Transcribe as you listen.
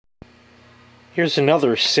Here's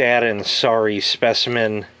another sad and sorry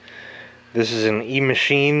specimen. This is an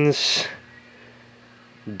eMachines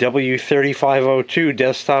W3502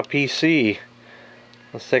 desktop PC.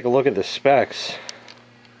 Let's take a look at the specs.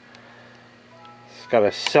 It's got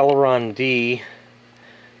a Celeron D.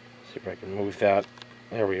 See if I can move that.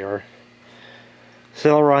 There we are.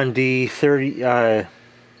 Celeron D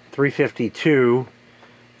 352,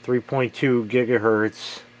 3.2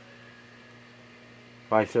 gigahertz,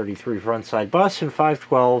 533 front side bus, and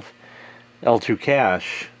 512 L2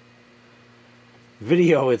 cache.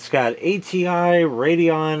 Video, it's got ATI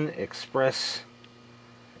Radeon Express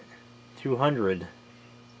 200.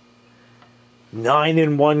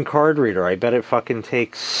 9-in-1 card reader. I bet it fucking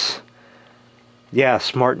takes, yeah,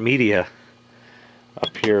 smart media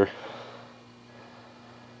up here.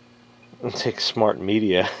 It takes smart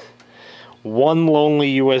media. One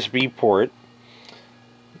lonely USB port.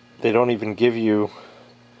 They don't even give you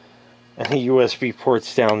any USB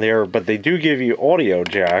ports down there, but they do give you audio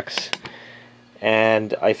jacks.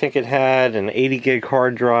 And I think it had an 80 gig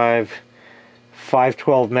hard drive,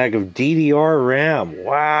 512 meg of DDR RAM.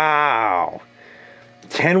 Wow!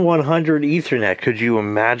 10100 Ethernet. Could you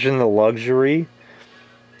imagine the luxury?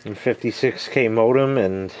 And 56K modem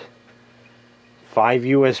and 5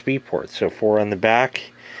 USB ports, so 4 on the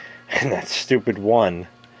back and that stupid one.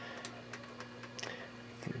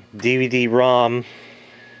 DVD-ROM,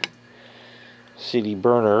 CD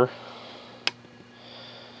burner,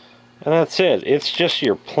 and that's it. It's just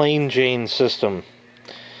your plain Jane system.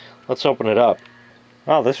 Let's open it up.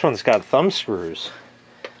 Oh, this one's got thumb screws.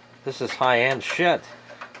 This is high-end shit.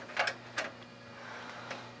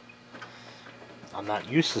 I'm not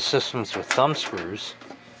used to systems with thumb screws.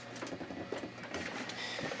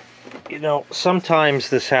 You know, sometimes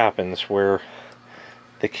this happens where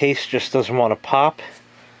the case just doesn't want to pop,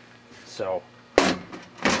 so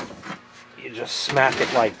you just smack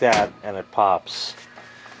it like that and it pops.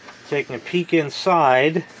 Taking a peek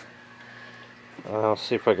inside, I'll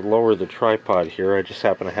see if I can lower the tripod here. I just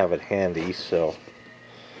happen to have it handy, so.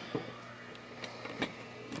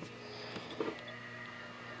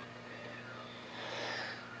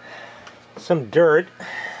 Some dirt.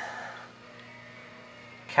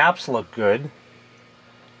 Caps look good.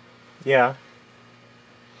 Yeah.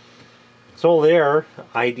 It's all there.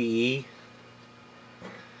 IDE.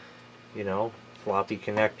 You know, floppy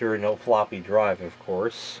connector, no floppy drive, of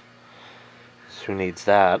course. So who needs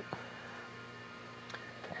that?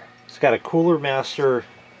 It's got a Cooler Master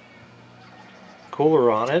cooler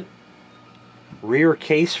on it. Rear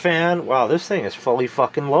case fan. Wow, this thing is fully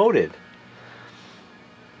fucking loaded.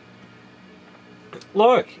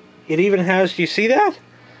 Look, it even has, do you see that?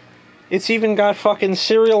 It's even got fucking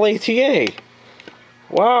serial ATA.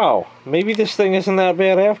 Wow, maybe this thing isn't that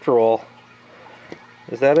bad after all.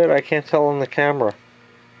 Is that it? I can't tell on the camera.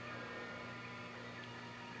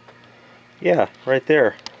 Yeah, right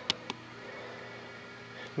there.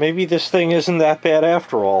 Maybe this thing isn't that bad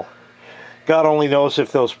after all. God only knows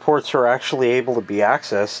if those ports are actually able to be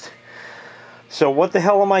accessed. So what the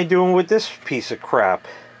hell am I doing with this piece of crap?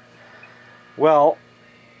 Well,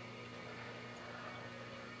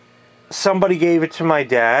 somebody gave it to my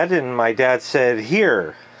dad, and my dad said,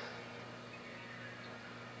 here.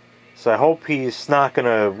 So I hope he's not going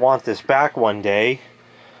to want this back one day,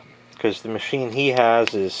 because the machine he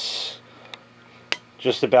has is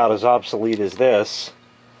just about as obsolete as this.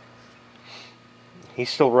 He's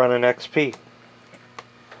still running XP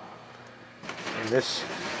in this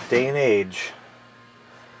day and age.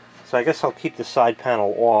 So I guess I'll keep the side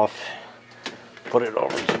panel off, put it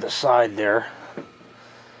over to the side there.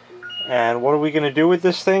 And what are we going to do with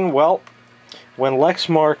this thing? Well, when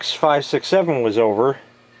Lexmark's 567 was over,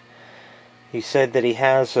 he said that he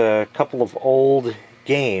has a couple of old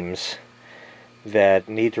games that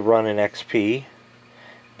need to run in XP.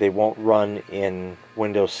 They won't run in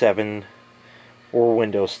Windows 7 or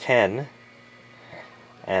Windows 10.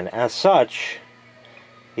 And as such,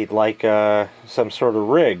 he'd like some sort of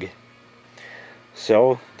rig.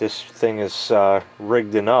 So this thing is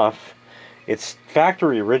rigged enough. It's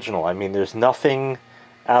factory original. I mean, there's nothing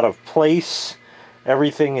out of place.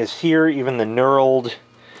 Everything is here, even the knurled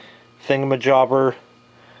thingamajobber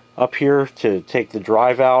up here to take the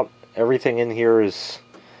drive out. Everything in here is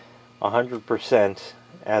 100%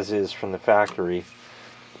 as is from the factory.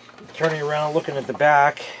 Turning around, looking at the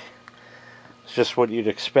back, it's just what you'd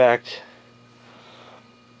expect.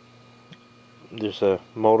 There's a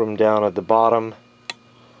modem down at the bottom.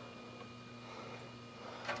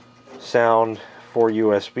 Sound, 4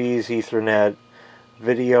 USBs, Ethernet,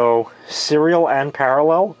 video, serial and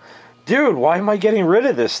parallel. Dude, why am I getting rid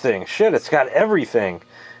of this thing? Shit, it's got everything.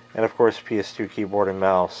 and of course PS2 keyboard and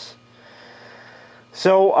mouse.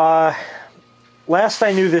 So last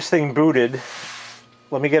I knew this thing booted.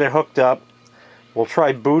 Let me get it hooked up. We'll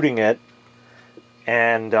try booting it,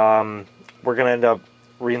 and we're going to end up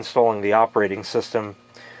reinstalling the operating system,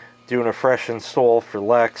 doing a fresh install for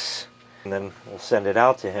Lex, and then we'll send it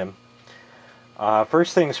out to him.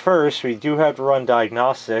 First things first, we do have to run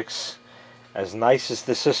diagnostics. As nice as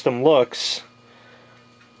the system looks,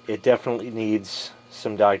 it definitely needs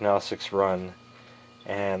some diagnostics run,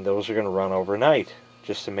 and those are going to run overnight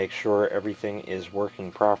just to make sure everything is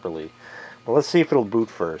working properly. Well, let's see if it'll boot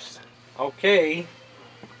first. Okay,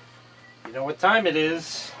 you know what time it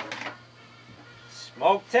is.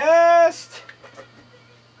 Smoke test!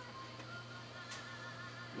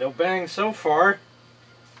 No bang so far.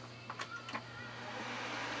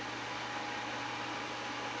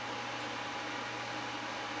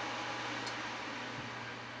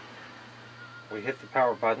 We hit the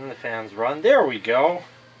power button, the fans run. There we go.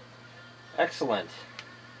 Excellent.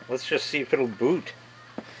 Let's just see if it'll boot.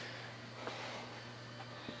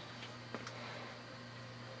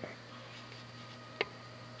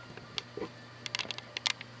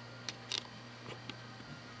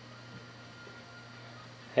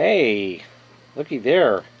 Hey, looky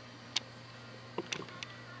there.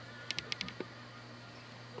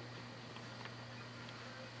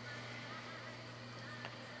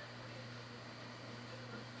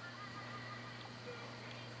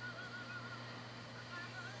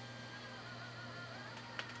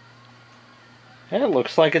 It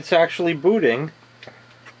looks like it's actually booting.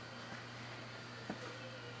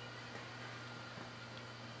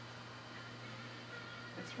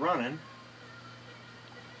 It's running.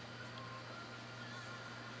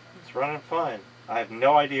 It's running fine. I have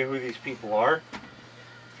no idea who these people are.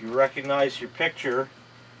 If you recognize your picture,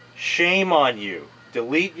 shame on you.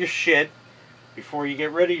 Delete your shit before you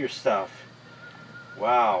get rid of your stuff.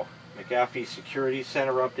 Wow. McAfee Security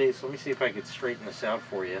Center updates. Let me see if I can straighten this out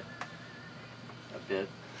for you a bit.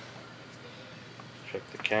 Check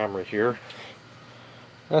the camera here.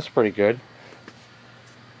 That's pretty good.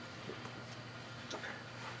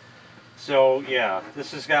 So yeah,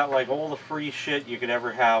 this has got like all the free shit you could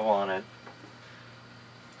ever have on it.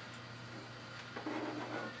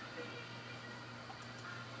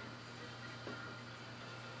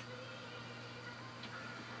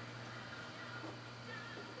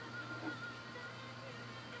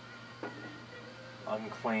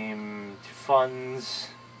 Unclaimed funds,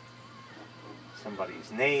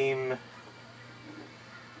 somebody's name,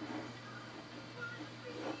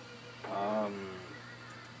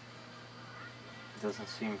 doesn't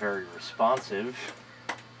seem very responsive.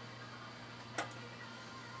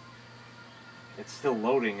 It's still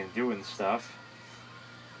loading and doing stuff.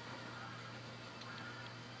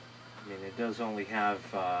 I mean, it does only have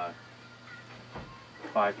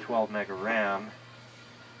 512 mega RAM.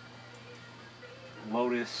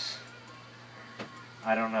 Lotus,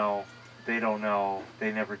 I don't know. They don't know.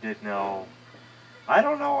 They never did know. I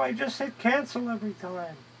don't know. I just hit cancel every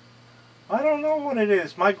time. I don't know what it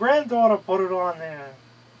is. My granddaughter put it on there.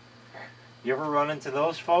 You ever run into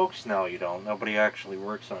those folks? No, you don't. Nobody actually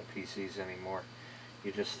works on PCs anymore.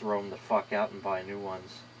 You just throw them the fuck out and buy new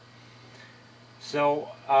ones. So,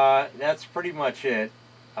 that's pretty much it.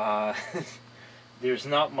 There's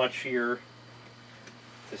not much here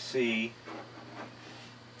to see.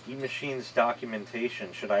 eMachines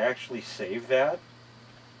documentation. Should I actually save that?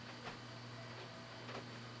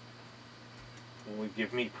 Will it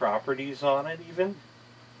give me properties on it even?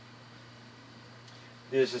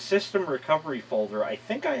 There's a system recovery folder. I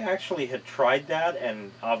think I actually had tried that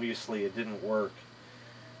and obviously it didn't work,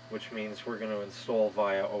 which means we're going to install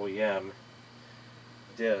via OEM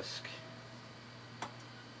disk.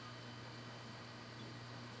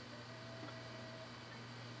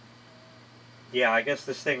 Yeah, I guess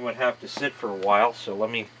this thing would have to sit for a while, so let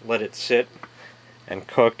me let it sit and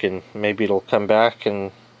cook, and maybe it'll come back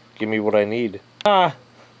and give me what I need.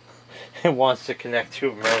 It wants to connect to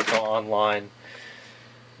America Online.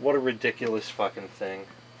 What a ridiculous fucking thing.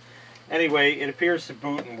 Anyway, it appears to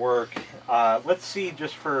boot and work. Let's see,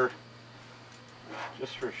 just for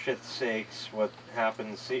shit's sakes, what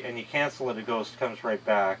happens. See, and you cancel it, it comes right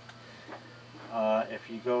back. If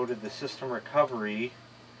you go to the system recovery,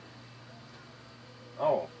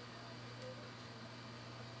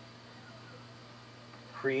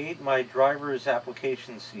 create my driver's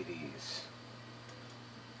application CDs.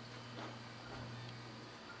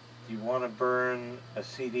 Do you want to burn a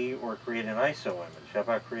CD or create an ISO image? How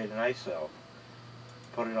about create an ISO?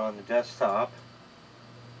 Put it on the desktop.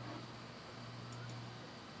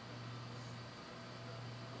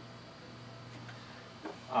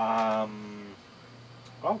 Well,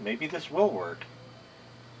 maybe this will work.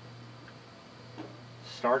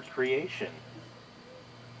 Start creation.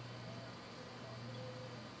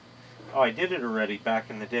 Oh, I did it already back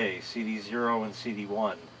in the day, CD0 and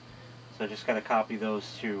CD1. So I just got to copy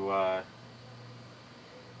those to a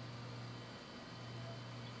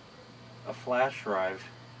flash drive,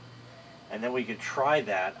 and then we could try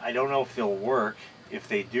that. I don't know if they'll work. If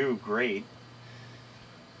they do, great.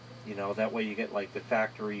 You know, that way you get like the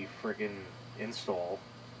factory friggin' install.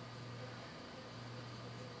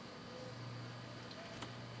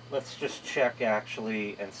 Let's just check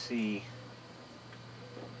actually and see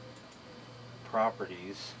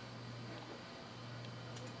properties.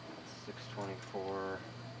 624.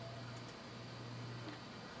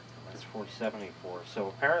 That's 474. So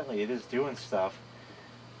apparently it is doing stuff,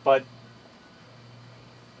 but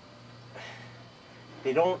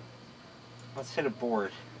they don't. Let's hit a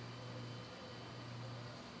board.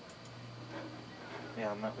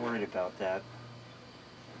 Yeah, I'm not worried about that.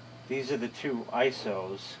 These are the two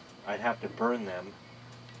ISOs. I'd have to burn them,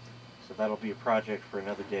 so that'll be a project for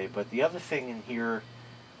another day. But the other thing in here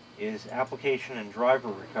is application and driver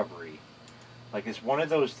recovery. Like, is one of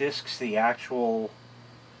those disks the actual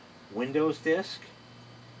Windows disk?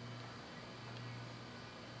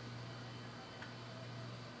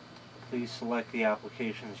 Please select the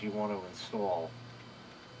applications you want to install.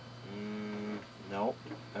 Nope,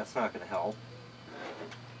 that's not going to help.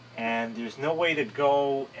 And there's no way to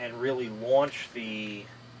go and really launch the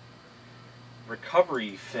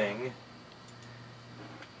recovery thing.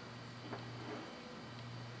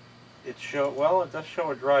 It does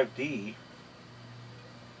show a drive D.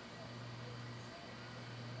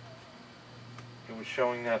 It was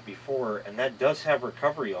showing that before, and that does have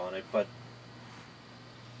recovery on it, but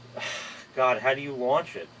God, how do you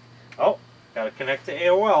launch it? Oh, gotta connect to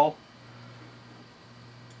AOL.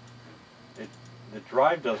 The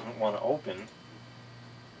drive doesn't want to open.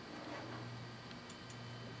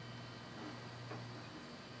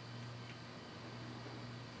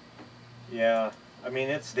 Yeah, I mean,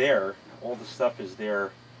 it's there. All the stuff is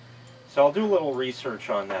there. So I'll do a little research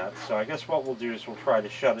on that. So I guess what we'll do is we'll try to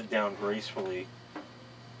shut it down gracefully.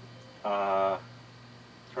 Turn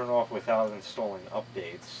off without installing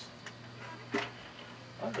updates.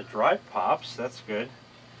 The drive pops, that's good.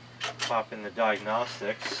 Pop in the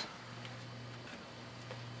diagnostics.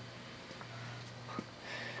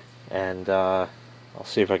 And I'll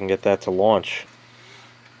see if I can get that to launch.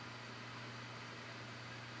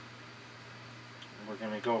 We're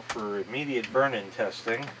going to go for immediate burn-in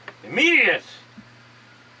testing. Immediate!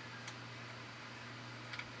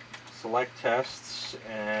 Select tests,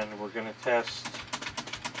 and we're going to test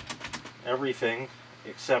everything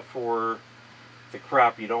except for the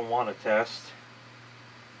crap you don't want to test.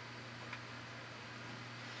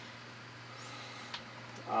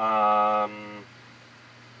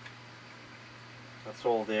 That's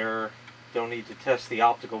all there. Don't need to test the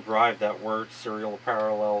optical drive, that works. Serial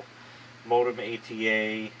parallel, modem,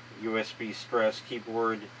 ATA, USB stress,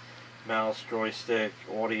 keyboard, mouse, joystick,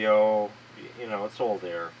 audio, you know, it's all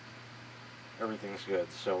there. Everything's good.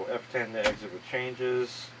 So F10 to exit with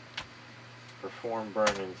changes, perform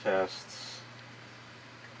burn-in tests,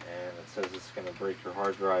 and it says it's going to break your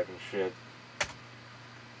hard drive and shit.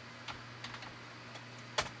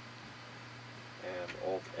 And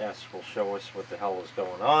Alt-S will show us what the hell is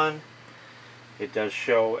going on. It does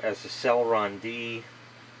show as a Celeron D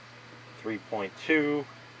 3.2.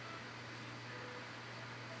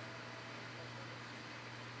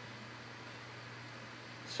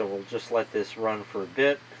 So we'll just let this run for a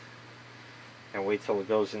bit and wait till it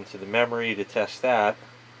goes into the memory to test that.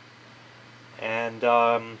 And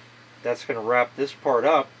that's going to wrap this part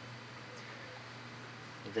up.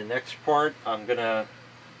 The next part, I'm going to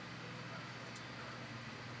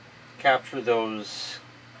capture those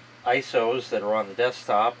ISOs that are on the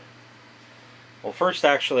desktop. Well, first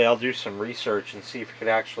actually I'll do some research and see if I could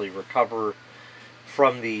actually recover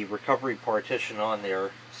from the recovery partition on there,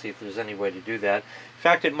 see if there's any way to do that. In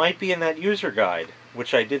fact, it might be in that user guide,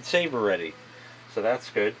 which I did save already, so that's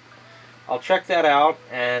good. I'll check that out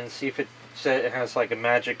and see if it has like a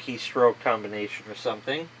magic keystroke combination or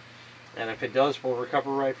something, and if it does, we'll recover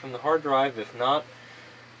right from the hard drive. If not,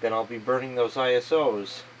 then I'll be burning those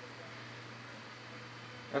ISOs.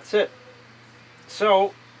 That's it.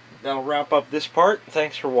 So that'll wrap up this part.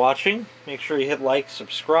 Thanks for watching. Make sure you hit like,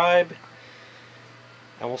 subscribe,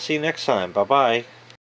 and we'll see you next time. Bye-bye.